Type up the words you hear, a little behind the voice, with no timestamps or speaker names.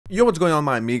Yo, what's going on,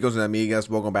 my amigos and amigas?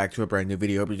 Welcome back to a brand new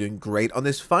video. Hope you're doing great on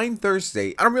this fine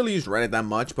Thursday. I don't really use Reddit that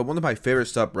much, but one of my favorite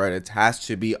subreddits has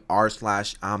to be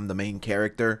r/I'm the main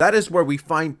character. That is where we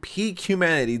find peak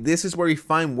humanity. This is where we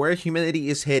find where humanity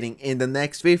is heading in the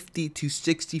next 50 to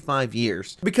 65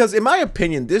 years. Because in my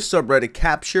opinion, this subreddit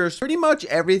captures pretty much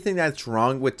everything that's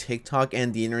wrong with TikTok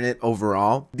and the internet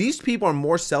overall. These people are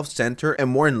more self-centered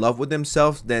and more in love with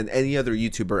themselves than any other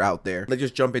YouTuber out there. Let's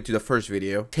just jump into the first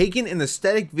video. Taking an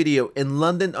aesthetic video in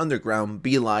London Underground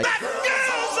be like,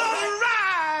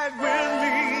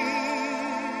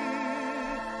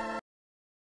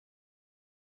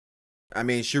 I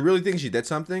mean, she really thinks she did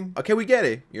something? Okay, we get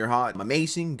it. You're hot.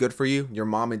 Amazing. Good for you. Your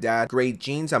mom and dad. Great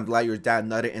genes. I'm glad your dad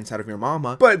nutted inside of your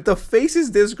mama. But the faces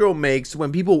this girl makes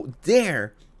when people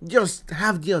dare just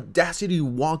have the audacity to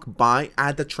walk by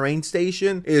at the train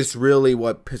station is really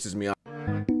what pisses me off.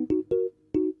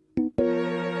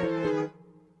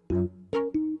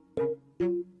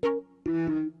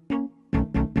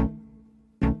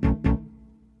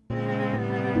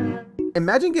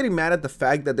 Imagine getting mad at the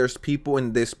fact that there's people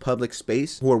in this public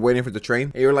space who are waiting for the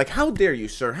train, and you're like, how dare you,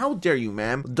 sir? How dare you,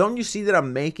 ma'am? Don't you see that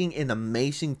I'm making an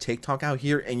amazing TikTok out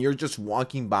here and you're just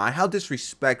walking by? How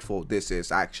disrespectful this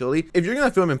is, actually. If you're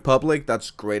gonna film in public, that's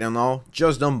great and all.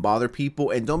 Just don't bother people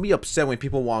and don't be upset when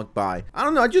people walk by. I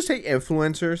don't know, I just hate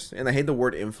influencers, and I hate the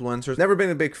word influencers. Never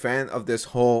been a big fan of this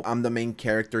whole I'm the main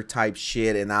character type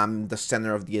shit and I'm the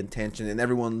center of the attention and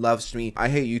everyone loves me. I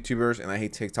hate YouTubers and I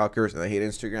hate TikTokers and I hate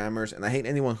Instagrammers and I hate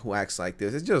anyone who acts like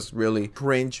this. It's just really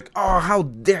cringe. Oh, how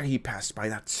dare he pass by,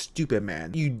 that stupid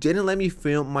man. You didn't let me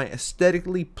film my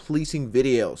aesthetically pleasing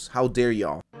videos. How dare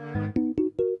y'all?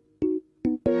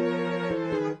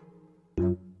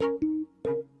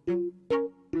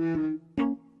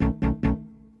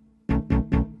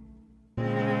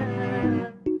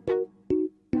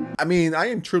 I mean, I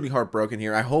am truly heartbroken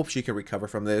here. I hope she can recover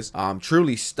from this.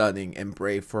 Truly stunning and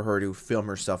brave for her to film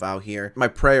herself out here. My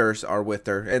prayers are with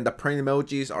her, and the praying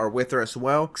emojis are with her as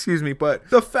well. Excuse me, but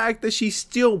the fact that she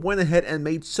still went ahead and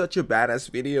made such a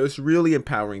badass video is really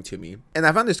empowering to me. And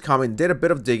I found this comment, did a bit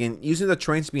of digging using the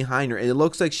trains behind her, and it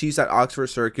looks like she's at Oxford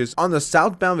Circus on the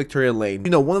southbound Victoria Lane.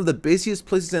 You know, one of the busiest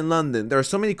places in London. There are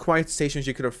so many quiet stations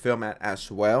you could have filmed at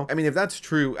as well. I mean, if that's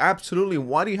true, absolutely.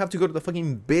 Why do you have to go to the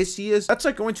fucking busiest? That's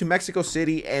like going to Mexico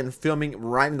City and filming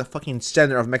right in the fucking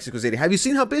center of Mexico City. Have you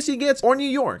seen how busy it gets? Or New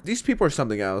York? These people are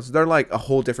something else. They're like a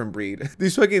whole different breed.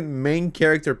 These fucking main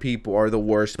character people are the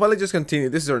worst. But let's just continue.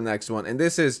 This is our next one, and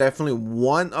this is definitely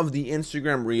one of the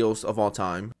Instagram reels of all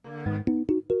time.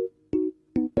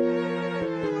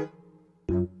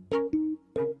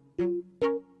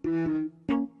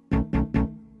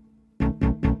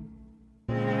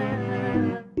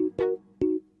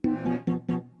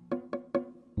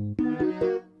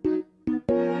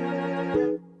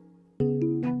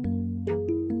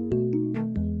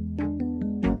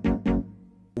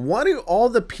 Why do all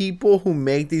the people who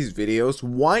make these videos,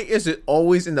 why is it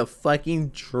always in the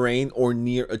fucking train or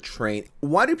near a train?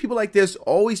 Why do people like this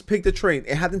always pick the train?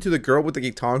 It happened to the girl with the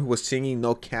guitar who was singing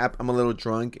No Cap, I'm a little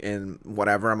drunk and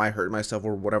whatever, I might hurt myself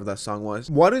or whatever that song was.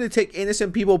 Why do they take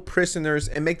innocent people prisoners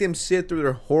and make them sit through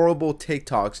their horrible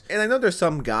TikToks? And I know there's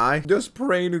some guy just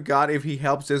praying to God if he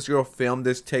helps this girl film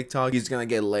this TikTok, he's gonna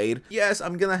get laid. Yes,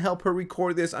 I'm gonna help her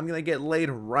record this. I'm gonna get laid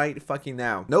right fucking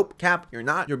now. Nope, Cap, you're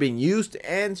not. You're being used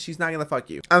and she's not gonna fuck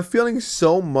you. I'm feeling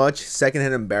so much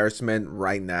secondhand embarrassment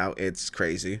right now. It's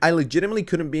crazy. I legitimately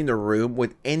couldn't be in the room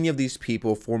with any of these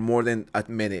people for more than a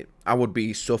minute. I would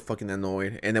be so fucking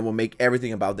annoyed and it will make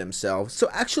everything about themselves. So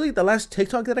actually the last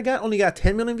TikTok that I got only got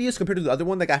 10 million views compared to the other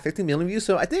one that got 15 million views.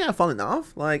 So I think I've fallen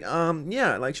off. Like,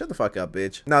 yeah, like shut the fuck up,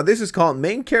 bitch. Now this is called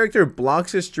Main Character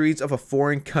Blocks the Streets of a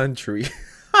Foreign Country.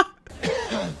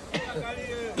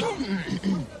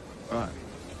 Alright,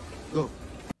 go.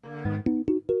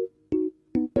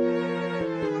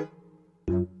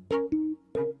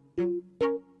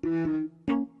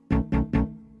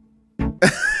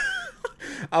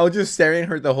 I was just staring at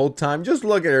her the whole time. Just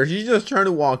look at her. She's just trying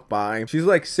to walk by. She's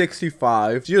like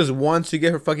 65. She just wants to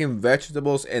get her fucking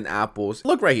vegetables and apples.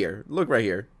 Look right here. Look right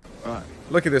here. All right.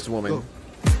 Look at this woman. Go.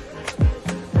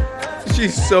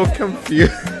 She's so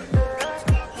confused.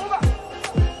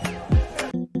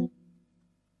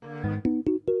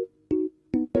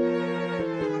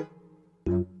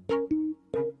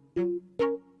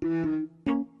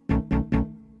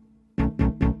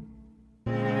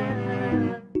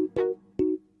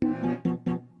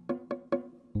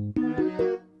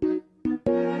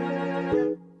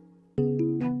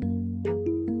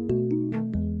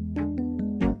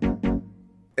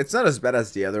 It's not as bad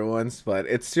as the other ones, but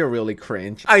it's still really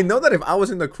cringe. I know that if I was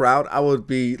in the crowd, I would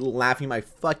be laughing my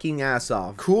fucking ass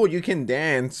off. Cool, you can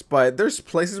dance, but there's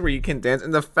places where you can dance,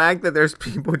 and the fact that there's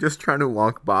people just trying to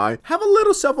walk by. Have a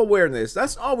little self-awareness.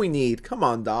 That's all we need. Come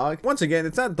on, dog. Once again,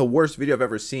 it's not the worst video I've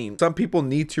ever seen. Some people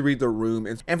need to read the room,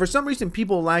 and for some reason,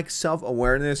 people like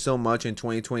self-awareness so much in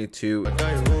 2022.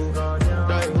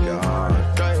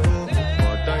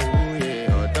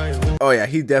 Oh yeah,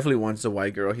 he definitely wants a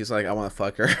white girl. He's like, I want to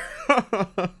fuck her.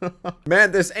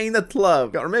 Man, this ain't a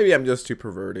club. Or maybe I'm just too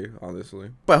perverted, honestly.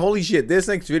 But holy shit, this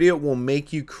next video will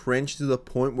make you cringe to the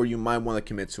point where you might want to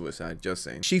commit suicide. Just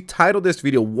saying. She titled this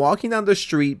video, Walking Down the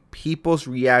Street, People's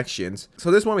Reactions.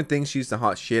 So this woman thinks she's the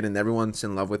hot shit and everyone's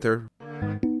in love with her.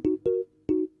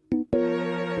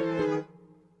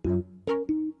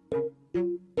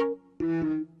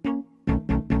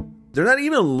 They're not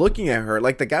even looking at her.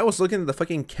 Like, the guy was looking at the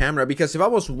fucking camera, because if I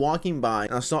was walking by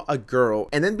and I saw a girl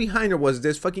and then behind her was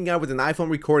this fucking guy with an iPhone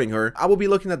recording her, I would be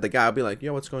looking at the guy. I'll be like,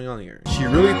 yo, what's going on here? She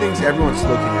really thinks everyone's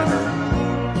looking at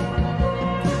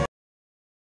her.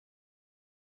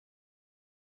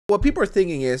 What people are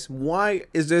thinking is, why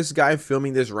is this guy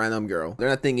filming this random girl? They're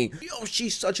not thinking, yo,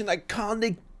 she's such an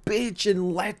iconic bitch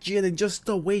and legend, and just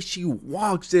the way she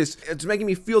walks, it's making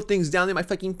me feel things down in my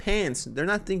fucking pants. They're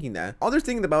not thinking that. All they're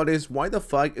thinking about is, why the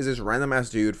fuck is this random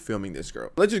ass dude filming this girl?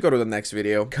 Let's just go to the next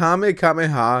video.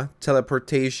 Kamehameha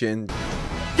teleportation.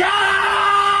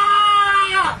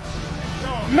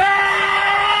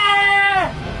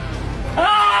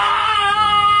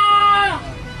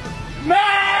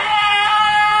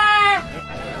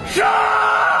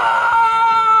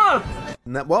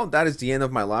 Well, that is the end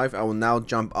of my life. I will now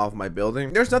jump off my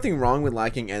building. There's nothing wrong with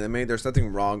liking anime. There's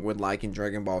nothing wrong with liking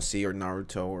Dragon Ball Z or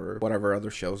Naruto or whatever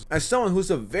other shows. As someone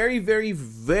who's a very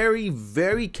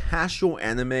casual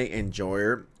anime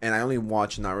enjoyer, and I only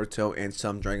watch Naruto and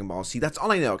some Dragon Ball Z, that's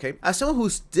all I know, okay? As someone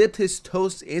who's dipped his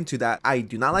toes into that, I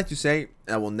do not like to say,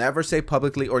 and I will never say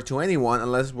publicly or to anyone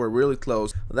unless we're really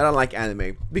close, that I like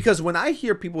anime. Because when I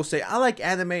hear people say, I like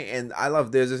anime and I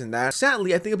love this and that,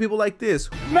 sadly, I think of people like this.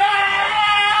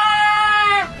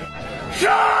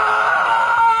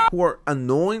 Who are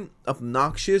annoying,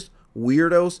 obnoxious,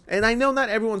 weirdos, and I know not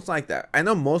everyone's like that. I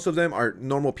know most of them are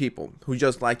normal people who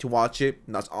just like to watch it,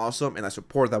 and that's awesome, and I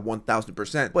support that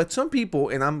 1000%. But some people,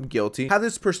 and I'm guilty, have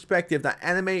this perspective that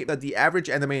the average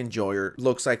anime enjoyer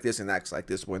looks like this and acts like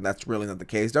this, when that's really not the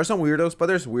case. There's some weirdos, but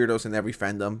there's weirdos in every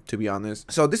fandom, to be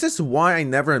honest. So this is why I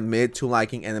never admit to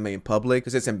liking anime in public,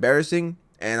 because it's embarrassing,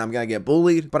 and I'm gonna get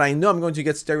bullied, but I know I'm going to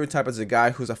get stereotyped as a guy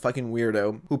who's a fucking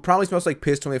weirdo, who probably smells like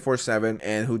piss 24/7,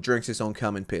 and who drinks his own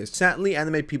cum and piss. Sadly,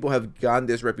 anime people have gotten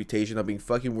this reputation of being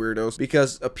fucking weirdos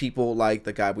because of people like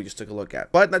the guy we just took a look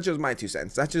at. But that's just my 2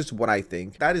 cents. That's just what I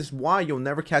think. That is why you'll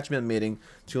never catch me admitting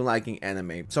to liking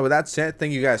anime. So with that said,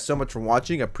 thank you guys so much for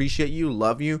watching. I appreciate you,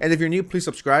 love you, and if you're new, please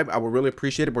subscribe. I would really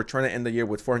appreciate it. We're trying to end the year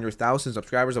with 400,000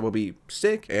 subscribers. I will be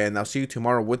sick, and I'll see you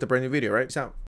tomorrow with a brand new video, right? Peace out.